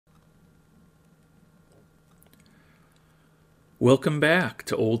Welcome back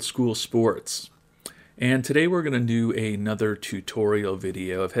to Old School Sports. And today we're going to do another tutorial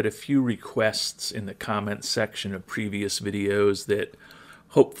video. I've had a few requests in the comment section of previous videos that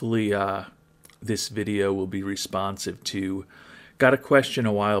hopefully this video will be responsive to. Got a question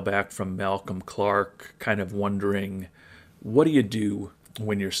a while back from Malcolm Clark, kind of wondering, what do you do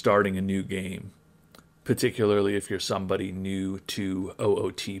when you're starting a new game, particularly if you're somebody new to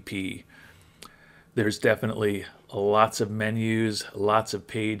OOTP? There's definitely lots of menus, lots of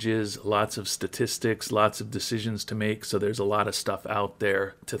pages, lots of statistics, lots of decisions to make, so there's a lot of stuff out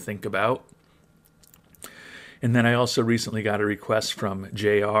there to think about. And then I also recently got a request from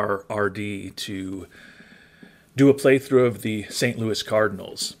JRRD to do a playthrough of the St. Louis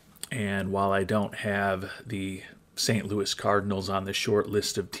Cardinals. And while I don't have the St. Louis Cardinals on the short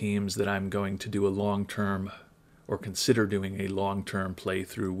list of teams that I'm going to do a long-term or consider doing a long-term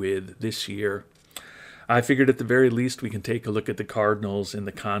playthrough with this year, I figured at the very least we can take a look at the Cardinals in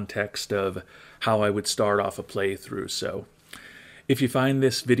the context of how I would start off a playthrough. So if you find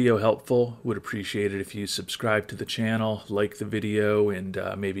this video helpful, would appreciate it if you subscribe to the channel, like the video, and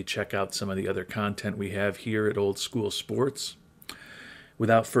maybe check out some of the other content we have here at Old School Sports.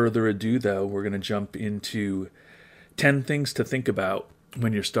 Without further ado, though, we're going to jump into 10 things to think about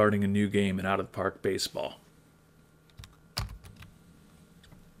when you're starting a new game in out-of-the-park baseball.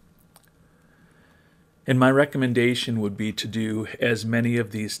 And my recommendation would be to do as many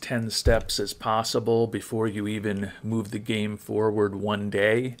of these 10 steps as possible before you even move the game forward one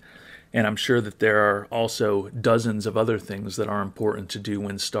day. And I'm sure that there are also dozens of other things that are important to do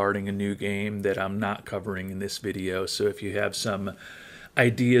when starting a new game that I'm not covering in this video. So if you have some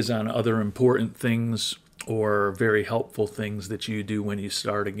ideas on other important things or very helpful things that you do when you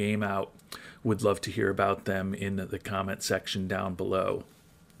start a game out, would love to hear about them in the comment section down below.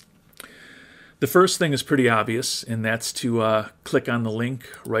 The first thing is pretty obvious, and that's to click on the link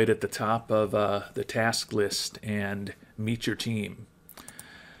right at the top of the task list and meet your team.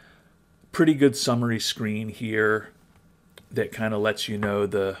 Pretty good summary screen here that kind of lets you know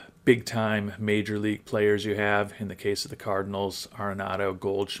the big-time major league players you have. In the case of the Cardinals, Arenado,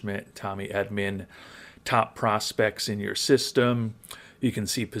 Goldschmidt, Tommy Edman, top prospects in your system. You can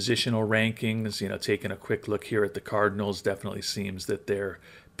see positional rankings. Taking a quick look here at the Cardinals, definitely seems that they're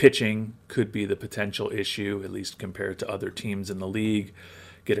pitching could be the potential issue, at least compared to other teams in the league.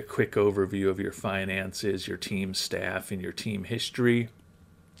 Get a quick overview of your finances, your team staff, and your team history.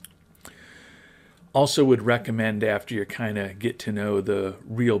 Also would recommend, after you kind of get to know the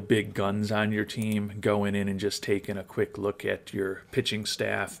real big guns on your team, going in and just taking a quick look at your pitching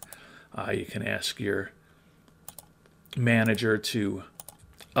staff. You can ask your manager to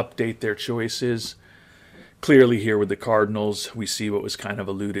update their choices. Clearly here with the Cardinals, we see what was kind of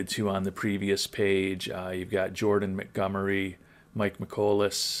alluded to on the previous page. You've got Jordan Montgomery, Mike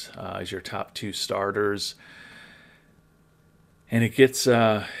McCollis as your top two starters. And it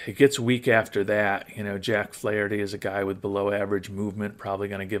gets weak after that. Jack Flaherty is a guy with below average movement, probably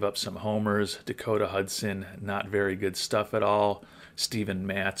going to give up some homers. Dakota Hudson, not very good stuff at all. Steven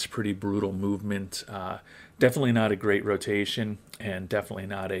Matz, pretty brutal movement. Definitely not a great rotation, and definitely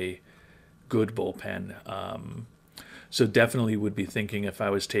not a good bullpen. So definitely would be thinking, if I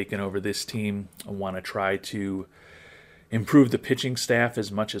was taking over this team, I want to try to improve the pitching staff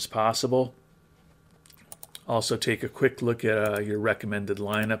as much as possible. Also take a quick look at your recommended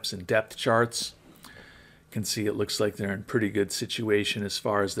lineups and depth charts. You can see it looks like they're in pretty good situation as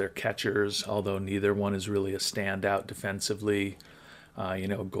far as their catchers, although neither one is really a standout defensively.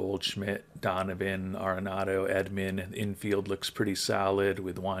 Goldschmidt, Donovan, Arenado, Edman. Infield looks pretty solid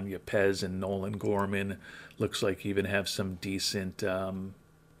with Juan Yepez and Nolan Gorman. Looks like you even have some decent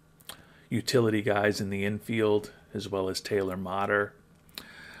utility guys in the infield, as well as Taylor Motter.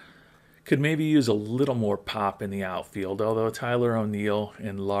 Could maybe use a little more pop in the outfield, although Tyler O'Neill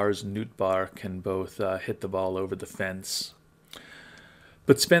and Lars Nootbaar can both hit the ball over the fence.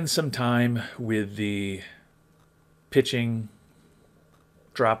 But spend some time with the pitching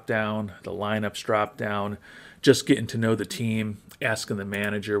drop down, the lineups drop down, just getting to know the team, asking the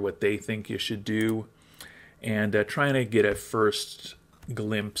manager what they think you should do, and trying to get a first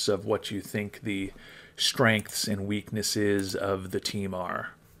glimpse of what you think the strengths and weaknesses of the team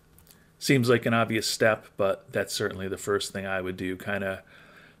are. Seems like an obvious step, but that's certainly the first thing I would do, kind of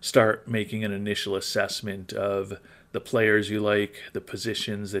start making an initial assessment of the players you like, the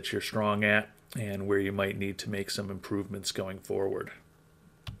positions that you're strong at, and where you might need to make some improvements going forward.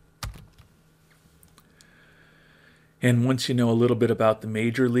 And once you know a little bit about the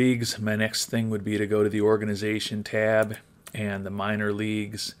major leagues, my next thing would be to go to the organization tab and the minor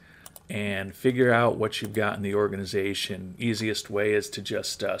leagues and figure out what you've got in the organization. Easiest way is to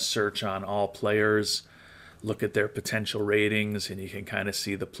just search on all players, look at their potential ratings, and you can kind of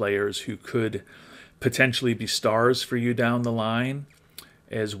see the players who could potentially be stars for you down the line,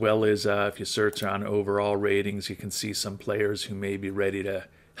 as well as if you search on overall ratings, you can see some players who may be ready to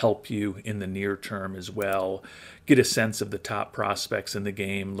help you in the near term as well. Get a sense of the top prospects in the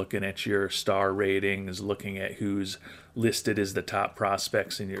game, looking at your star ratings, looking at who's listed as the top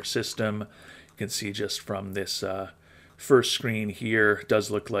prospects in your system. You can see just from this first screen here, it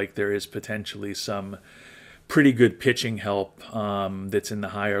does look like there is potentially some pretty good pitching help that's in the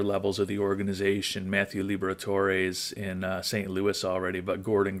higher levels of the organization. Matthew Liberatore's in St. Louis already, but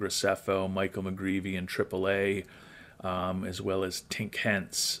Gordon Graceffo, Michael McGreevy in AAA, as well as Tink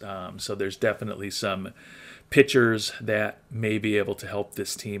Hence. So there's definitely some pitchers that may be able to help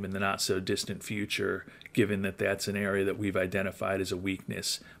this team in the not-so-distant future, given that that's an area that we've identified as a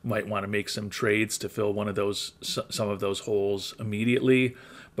weakness. Might want to make some trades to fill some of those holes immediately,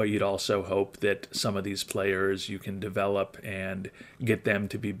 but you'd also hope that some of these players you can develop and get them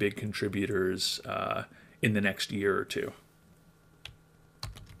to be big contributors in the next year or two.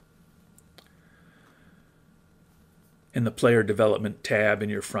 And the player development tab in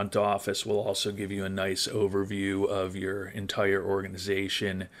your front office will also give you a nice overview of your entire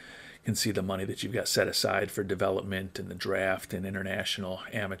organization. You can see the money that you've got set aside for development and the draft and international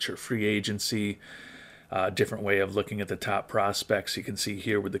amateur free agency. Different way of looking at the top prospects. You can see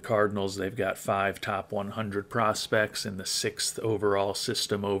here with the Cardinals, they've got 5 top 100 prospects in the 6th overall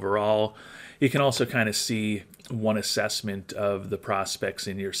system overall. You can also kind of see one assessment of the prospects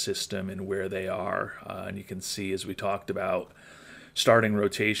in your system and where they are. And you can see, as we talked about, starting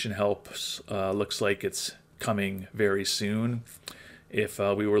rotation helps. Looks like it's coming very soon. If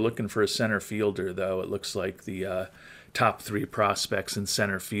we were looking for a center fielder, though, it looks like the top 3 prospects in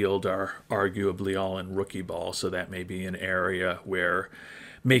center field are arguably all in rookie ball, so that may be an area where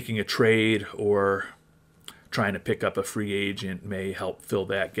making a trade or trying to pick up a free agent may help fill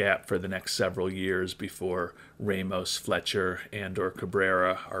that gap for the next several years before Ramos, Fletcher, and or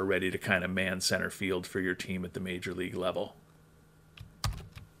Cabrera are ready to kind of man center field for your team at the major league level.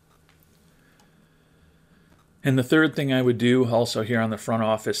 And the third thing I would do also here on the front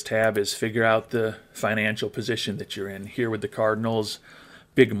office tab is figure out the financial position that you're in. Here with the Cardinals,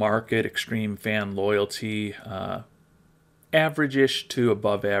 big market, extreme fan loyalty, average-ish to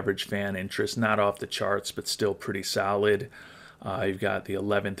above average fan interest, not off the charts, but still pretty solid. You've got the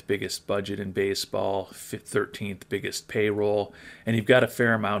 11th biggest budget in baseball, 13th biggest payroll, and you've got a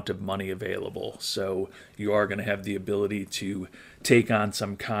fair amount of money available. So you are going to have the ability to take on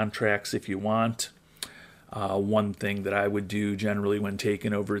some contracts if you want. One thing that I would do generally when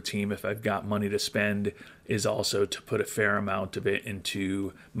taking over a team, if I've got money to spend, is also to put a fair amount of it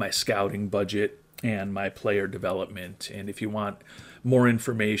into my scouting budget and my player development. And if you want more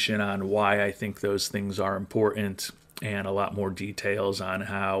information on why I think those things are important and a lot more details on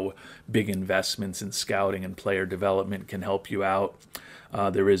how big investments in scouting and player development can help you out,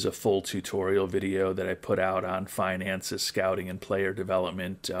 there is a full tutorial video that I put out on finances, scouting, and player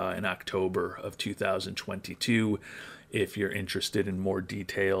development in October of 2022 if you're interested in more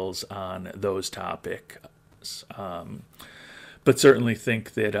details on those topics. But certainly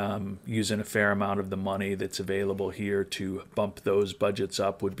think that using a fair amount of the money that's available here to bump those budgets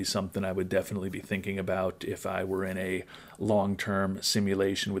up would be something I would definitely be thinking about if I were in a long-term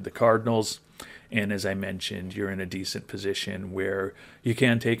simulation with the Cardinals. And as I mentioned, you're in a decent position where you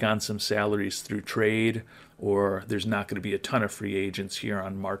can take on some salaries through trade, or there's not going to be a ton of free agents here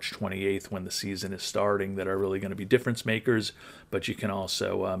on March 28th when the season is starting that are really going to be difference makers, but you can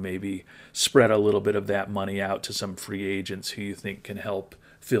also maybe spread a little bit of that money out to some free agents who you think can help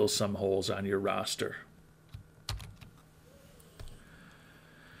fill some holes on your roster.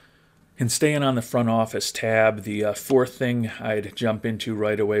 And staying on the front office tab, the fourth thing I'd jump into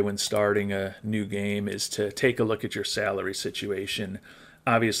right away when starting a new game is to take a look at your salary situation.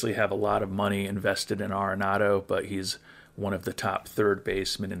 Obviously have a lot of money invested in Arenado, but he's one of the top third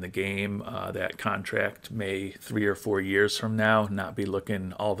basemen in the game. That contract may 3 or 4 years from now not be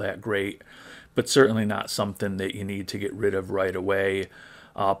looking all that great, but certainly not something that you need to get rid of right away.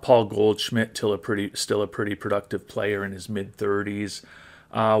 Paul Goldschmidt, still a pretty productive player in his mid-30s.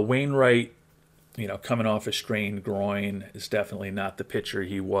 Wainwright, coming off a strained groin, is definitely not the pitcher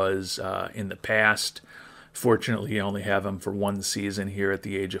he was in the past. Fortunately, you only have him for 1 season here at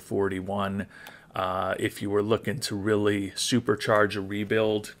the age of 41. If you were looking to really supercharge a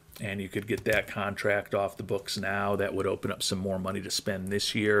rebuild and you could get that contract off the books now, that would open up some more money to spend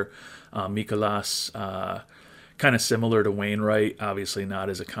this year. Mikolas kind of similar to Wainwright, obviously not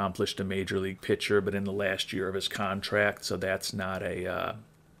as accomplished a major league pitcher, but in the last year of his contract, so that's not a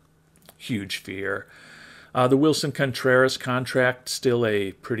huge fear. The Wilson Contreras contract, still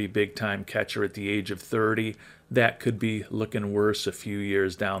a pretty big-time catcher at the age of 30. That could be looking worse a few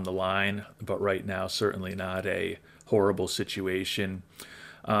years down the line, but right now certainly not a horrible situation.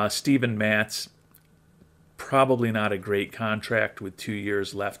 Steven Matz, probably not a great contract with 2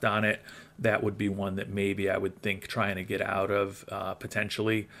 years left on it. That would be one that maybe I would think trying to get out of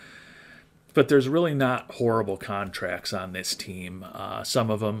potentially. But there's really not horrible contracts on this team. Some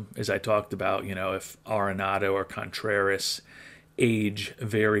of them, as I talked about, if Arenado or Contreras age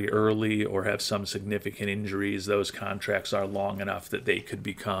very early or have some significant injuries, those contracts are long enough that they could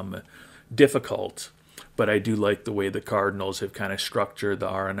become difficult. But I do like the way the Cardinals have kind of structured the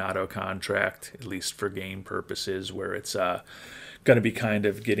Arenado contract, at least for game purposes, where it's going to be kind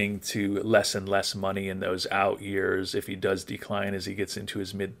of getting to less and less money in those out years if he does decline as he gets into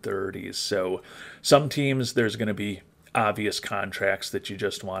his mid-30s. So some teams, there's going to be obvious contracts that you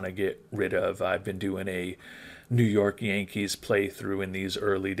just want to get rid of. I've been doing a New York Yankees playthrough in these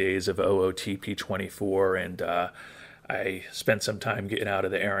early days of OOTP 24, and I spent some time getting out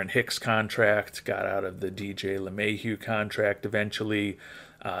of the Aaron Hicks contract, got out of the DJ LeMahieu contract eventually.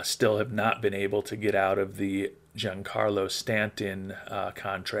 Still have not been able to get out of the Giancarlo Stanton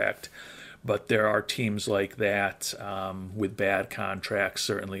contract. But there are teams like that with bad contracts.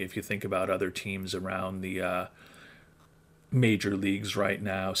 Certainly, if you think about other teams around the major leagues right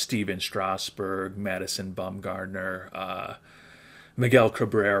now, Steven Strasburg, Madison Bumgarner, Miguel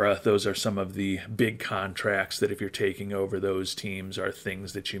Cabrera, those are some of the big contracts that if you're taking over those teams are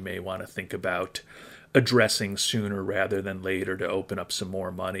things that you may want to think about addressing sooner rather than later to open up some more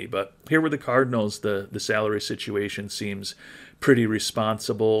money. But here with the Cardinals, the salary situation seems pretty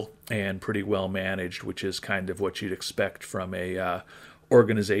responsible and pretty well managed, which is kind of what you'd expect from a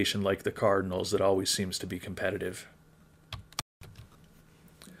organization like the Cardinals that always seems to be competitive.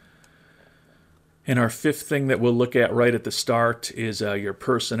 And our fifth thing that we'll look at right at the start is your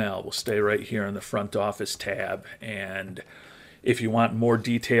personnel. We'll stay right here on the front office tab. And if you want more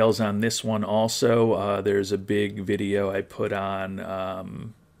details on this one also, there's a big video I put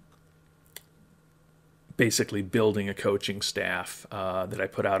on basically building a coaching staff that I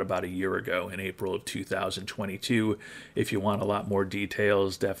put out about a year ago in April of 2022. If you want a lot more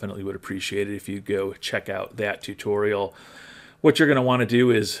details, definitely would appreciate it if you go check out that tutorial. What you're going to want to do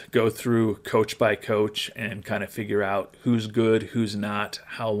is go through coach by coach and kind of figure out who's good, who's not,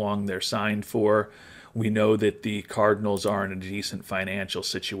 how long they're signed for. We know that the Cardinals are in a decent financial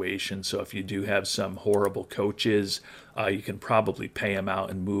situation, so if you do have some horrible coaches, you can probably pay them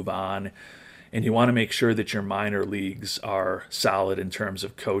out and move on. And you want to make sure that your minor leagues are solid in terms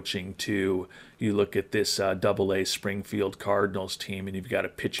of coaching too. You look at this AA Springfield Cardinals team, and you've got a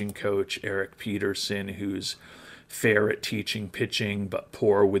pitching coach, Eric Peterson, who's fair at teaching pitching but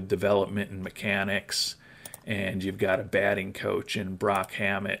poor with development and mechanics. And you've got a batting coach in Brock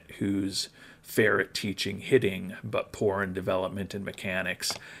Hammett who's fair at teaching hitting but poor in development and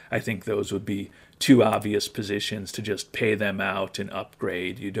mechanics. I think those would be two obvious positions to just pay them out and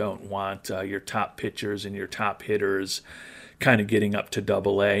upgrade. You don't want your top pitchers and your top hitters kind of getting up to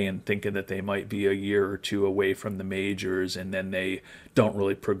AA and thinking that they might be a year or two away from the majors, and then they don't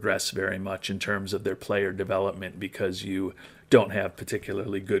really progress very much in terms of their player development because you don't have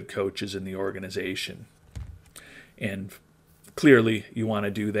particularly good coaches in the organization. And clearly you want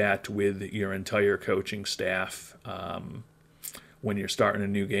to do that with your entire coaching staff when you're starting a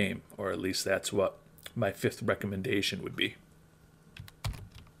new game, or at least that's what my fifth recommendation would be.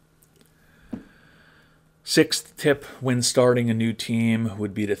 Sixth tip when starting a new team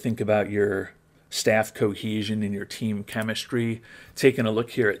would be to think about your staff cohesion and your team chemistry. Taking a look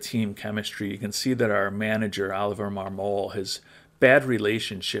here at team chemistry, you can see that our manager, Oliver Marmol, has bad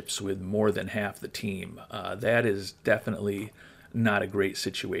relationships with more than half the team. That is definitely not a great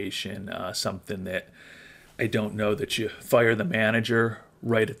situation, something that I don't know that you fire the manager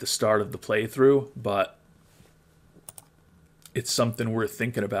right at the start of the playthrough, but it's something worth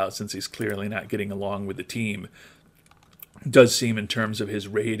thinking about since he's clearly not getting along with the team. It does seem in terms of his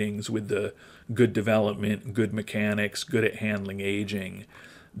ratings with the good development, good mechanics, good at handling aging,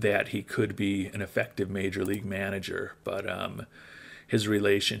 that he could be an effective major league manager. But his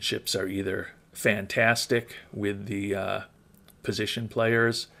relationships are either fantastic with the position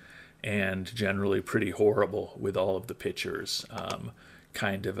players and generally pretty horrible with all of the pitchers.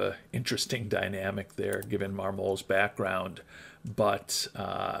 Kind of a interesting dynamic there given Marmol's background, but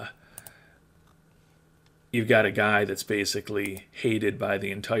you've got a guy that's basically hated by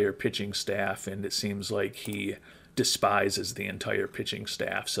the entire pitching staff, and it seems like he despises the entire pitching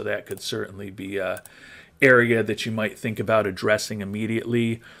staff. So that could certainly be a area that you might think about addressing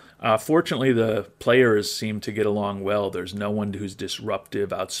immediately. Fortunately, the players seem to get along well. There's no one who's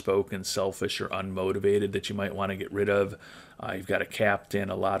disruptive, outspoken, selfish, or unmotivated that you might want to get rid of. You've got a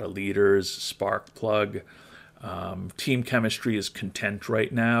captain, a lot of leaders, spark plug. Team chemistry is content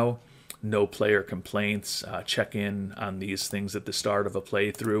right now. No player complaints. Check in on these things at the start of a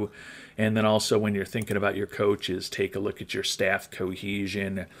playthrough. And then also when you're thinking about your coaches, take a look at your staff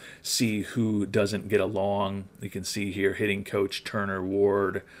cohesion, see who doesn't get along. You can see here hitting coach Turner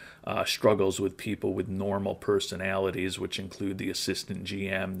Ward struggles with people with normal personalities, which include the assistant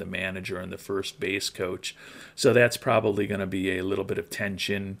GM, the manager, and the first base coach. So that's probably going to be a little bit of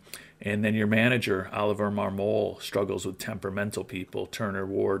tension. And then your manager, Oliver Marmol, struggles with temperamental people, Turner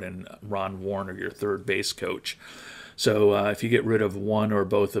Ward and Ron Warner, your third base coach. So if you get rid of one or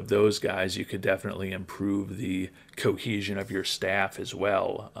both of those guys, you could definitely improve the cohesion of your staff as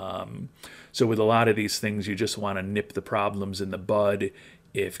well. So with a lot of these things, you just want to nip the problems in the bud.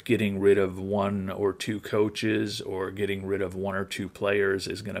 If getting rid of one or two coaches or getting rid of one or two players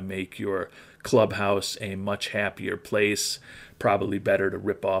is going to make your clubhouse a much happier place, probably better to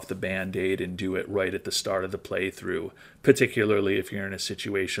rip off the Band-Aid and do it right at the start of the playthrough, particularly if you're in a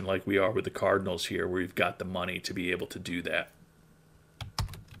situation like we are with the Cardinals here, where you've got the money to be able to do that.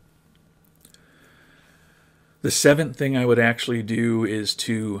 The seventh thing I would actually do is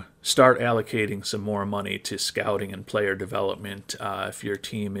to start allocating some more money to scouting and player development. If your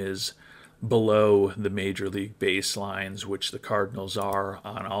team is below the major league baselines, which the Cardinals are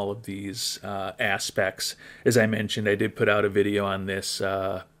on all of these aspects. As I mentioned, I did put out a video on this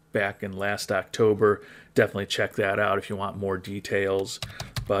back in last October. Definitely check that out if you want more details.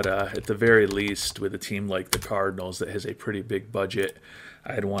 But at the very least, with a team like the Cardinals that has a pretty big budget,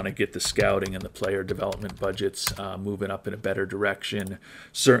 I'd want to get the scouting and the player development budgets moving up in a better direction.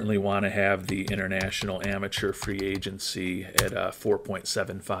 Certainly want to have the international amateur free agency at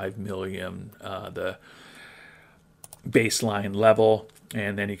 $4.75 million, the baseline level.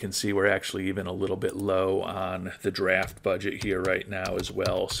 And then you can see we're actually even a little bit low on the draft budget here right now as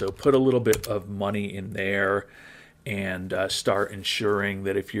well. So put a little bit of money in there and start ensuring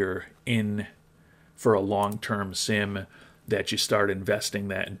that if you're in for a long-term sim, that you start investing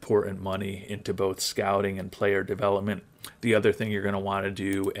that important money into both scouting and player development. The other thing you're going to want to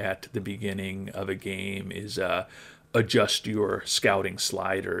do at the beginning of a game is adjust your scouting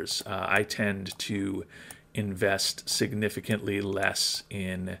sliders. I tend to invest significantly less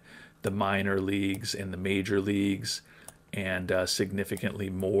in the minor leagues and the major leagues, and significantly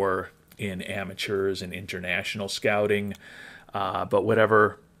more in amateurs and international scouting. But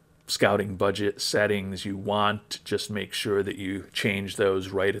whatever scouting budget settings you want, just make sure that you change those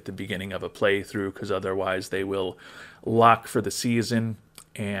right at the beginning of a playthrough, because otherwise they will lock for the season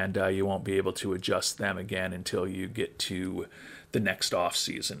and you won't be able to adjust them again until you get to the next off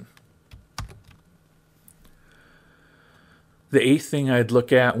season. The eighth thing I'd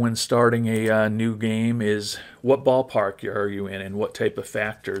look at when starting a new game is what ballpark are you in and what type of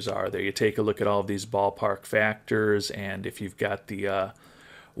factors are there. You take a look at all of these ballpark factors, and if you've got the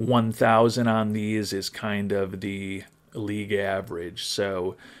 1,000 on these is kind of the league average.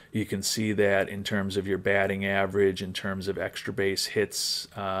 So you can see that in terms of your batting average, in terms of extra base hits,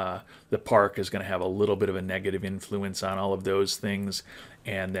 the park is going to have a little bit of a negative influence on all of those things.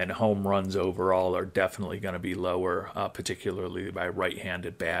 And then home runs overall are definitely going to be lower, particularly by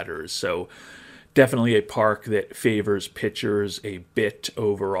right-handed batters. So definitely a park that favors pitchers a bit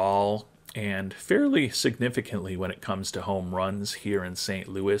overall, and fairly significantly when it comes to home runs here in St.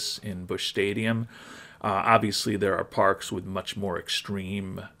 Louis in Busch Stadium. Obviously, there are parks with much more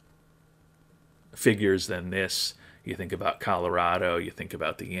extreme figures than this. You think about Colorado, you think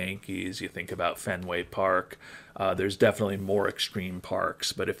about the Yankees, you think about Fenway Park. There's definitely more extreme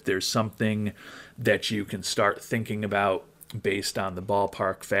parks, but if there's something that you can start thinking about based on the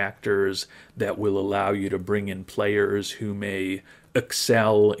ballpark factors that will allow you to bring in players who may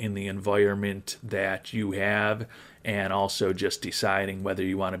excel in the environment that you have, and also just deciding whether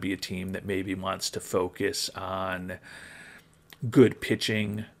you want to be a team that maybe wants to focus on good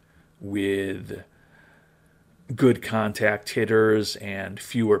pitching with good contact hitters and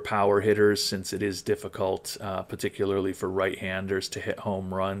fewer power hitters, since it is difficult, particularly for right-handers, to hit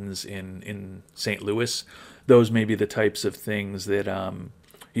home runs in St. Louis. Those may be the types of things that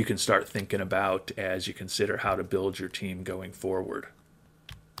you can start thinking about as you consider how to build your team going forward.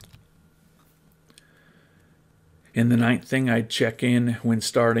 And the ninth thing I'd check in when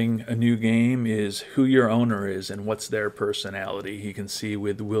starting a new game is who your owner is and what's their personality. You can see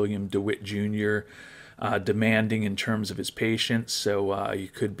with William DeWitt Jr. Demanding in terms of his patience, so you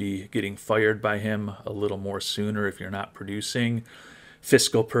could be getting fired by him a little more sooner if you're not producing.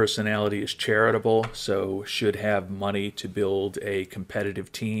 Fiscal personality is charitable, so should have money to build a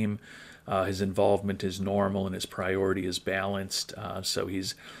competitive team. His involvement is normal and his priority is balanced, so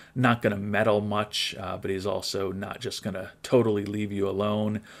he's not going to meddle much, but he's also not just going to totally leave you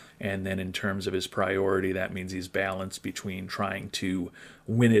alone. And then in terms of his priority, that means he's balanced between trying to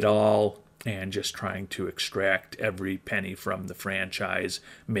win it all and just trying to extract every penny from the franchise,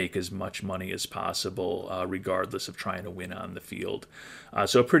 make as much money as possible, regardless of trying to win on the field.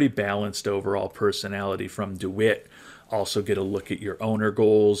 So a pretty balanced overall personality from DeWitt. Also get a look at your owner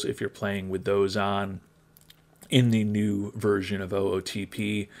goals if you're playing with those on. In the new version of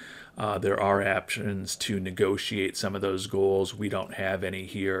OOTP, there are options to negotiate some of those goals. We don't have any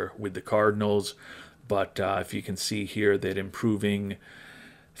here with the Cardinals, but if you can see here that improving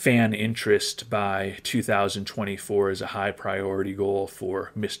fan interest by 2024 is a high priority goal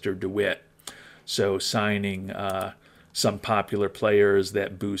for Mr. DeWitt. So signing some popular players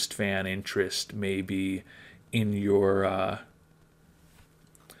that boost fan interest may be in your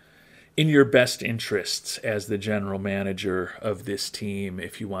best interests as the general manager of this team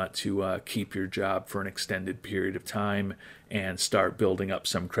if you want to keep your job for an extended period of time and start building up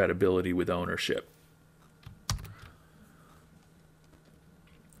some credibility with ownership.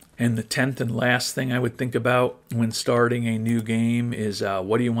 And the 10th and last thing I would think about when starting a new game is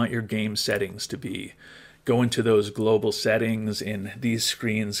what do you want your game settings to be? Go into those global settings, and these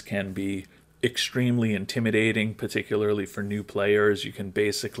screens can be extremely intimidating, particularly for new players. You can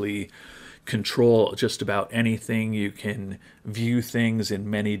basically control just about anything. You can view things in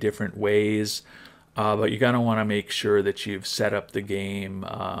many different ways, but you're going to want to make sure that you've set up the game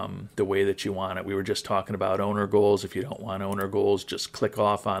the way that you want it. We were just talking about owner goals. If you don't want owner goals, just click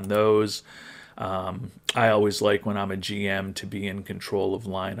off on those. I always like when I'm a GM to be in control of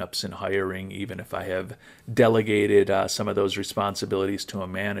lineups and hiring, even if I have delegated some of those responsibilities to a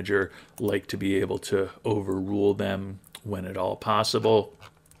manager, like to be able to overrule them when at all possible.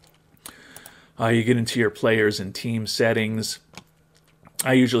 You get into your players and team settings.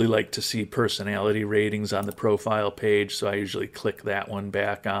 I usually like to see personality ratings on the profile page, so I usually click that one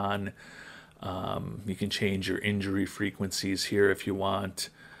back on. You can change your injury frequencies here if you want.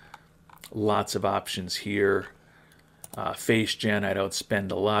 Lots of options here. Face gen, I don't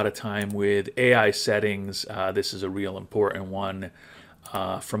spend a lot of time with. AI settings, this is a real important one.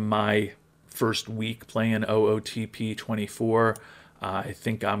 From my first week playing OOTP 24, I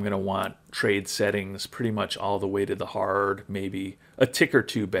think I'm going to want trade settings pretty much all the way to the hard, maybe a tick or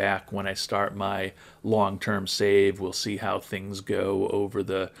two back when I start my long-term save. We'll see how things go over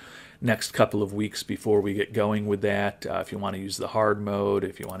the next couple of weeks before we get going with that. If you want to use the hard mode,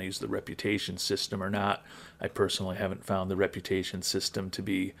 if you want to use the reputation system or not. I personally haven't found the reputation system to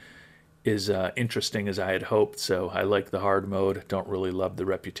be as interesting as I had hoped, so I like the hard mode. Don't really love the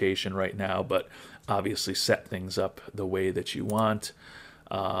reputation right now, but obviously set things up the way that you want.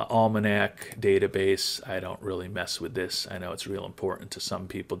 Almanac database, I don't really mess with this. I know it's real important to some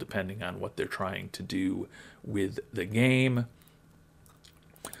people depending on what they're trying to do with the game.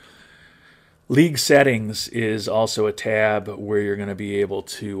 League settings is also a tab where you're going to be able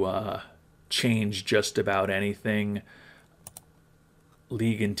to change just about anything.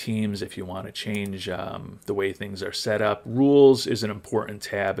 League and teams, if you want to change the way things are set up. Rules is an important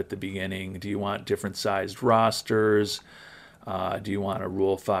tab at the beginning. Do you want different sized rosters? Do you want a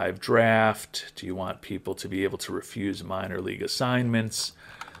Rule 5 draft? Do you want people to be able to refuse minor league assignments?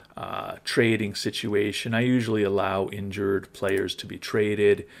 Trading situation. I usually allow injured players to be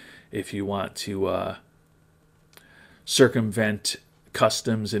traded. If you want to circumvent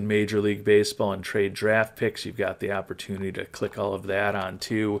customs in Major League Baseball and trade draft picks, you've got the opportunity to click all of that on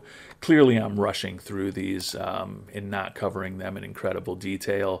too. Clearly I'm rushing through these and not covering them in incredible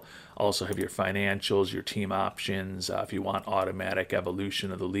detail. Also have your financials, your team options, if you want automatic evolution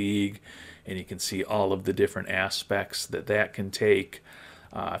of the league, and you can see all of the different aspects that that can take.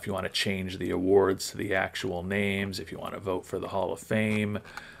 If you want to change the awards to the actual names, if you want to vote for the Hall of Fame,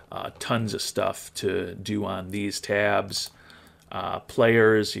 tons of stuff to do on these tabs.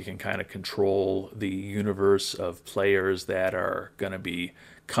 Players, you can kind of control the universe of players that are going to be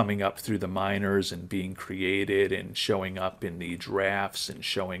coming up through the minors and being created and showing up in the drafts and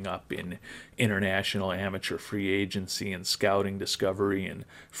showing up in international amateur free agency and scouting discovery and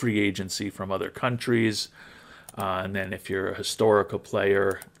free agency from other countries. And then if you're a historical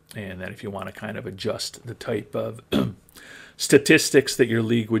player, And then if you want to kind of adjust the type of statistics that your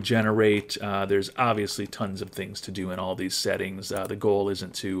league would generate, there's obviously tons of things to do in all these settings. The goal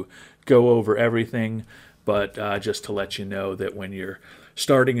isn't to go over everything, but just to let you know that when you're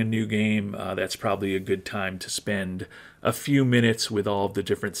starting a new game, that's probably a good time to spend a few minutes with all of the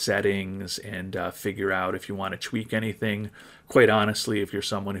different settings and figure out if you want to tweak anything. Quite honestly, if you're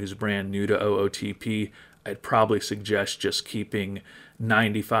someone who's brand new to OOTP, I'd probably suggest just keeping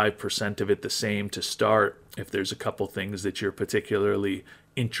 95% of it the same to start. If there's a couple things that you're particularly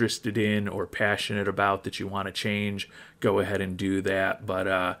interested in or passionate about that you want to change, go ahead and do that.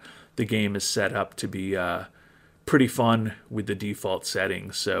 But the game is set up to be pretty fun with the default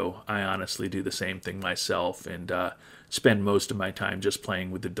settings, so I honestly do the same thing myself and spend most of my time just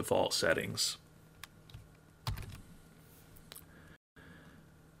playing with the default settings.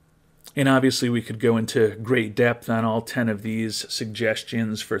 And obviously we could go into great depth on all 10 of these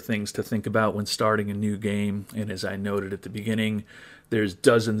suggestions for things to think about when starting a new game. And as I noted at the beginning, there's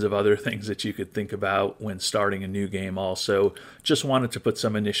dozens of other things that you could think about when starting a new game also. Just wanted to put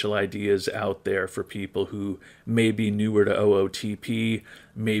some initial ideas out there for people who may be newer to OOTP,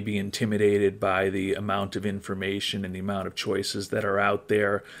 may be intimidated by the amount of information and the amount of choices that are out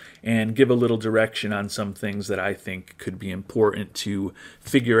there, and give a little direction on some things that I think could be important to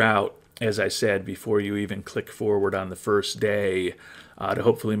figure out, as I said, before you even click forward on the first day, to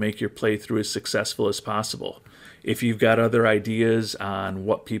hopefully make your playthrough as successful as possible. If you've got other ideas on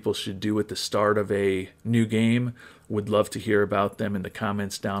what people should do at the start of a new game, would love to hear about them in the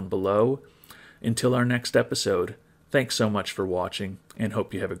comments down below. Until our next episode, thanks so much for watching, and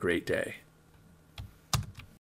hope you have a great day.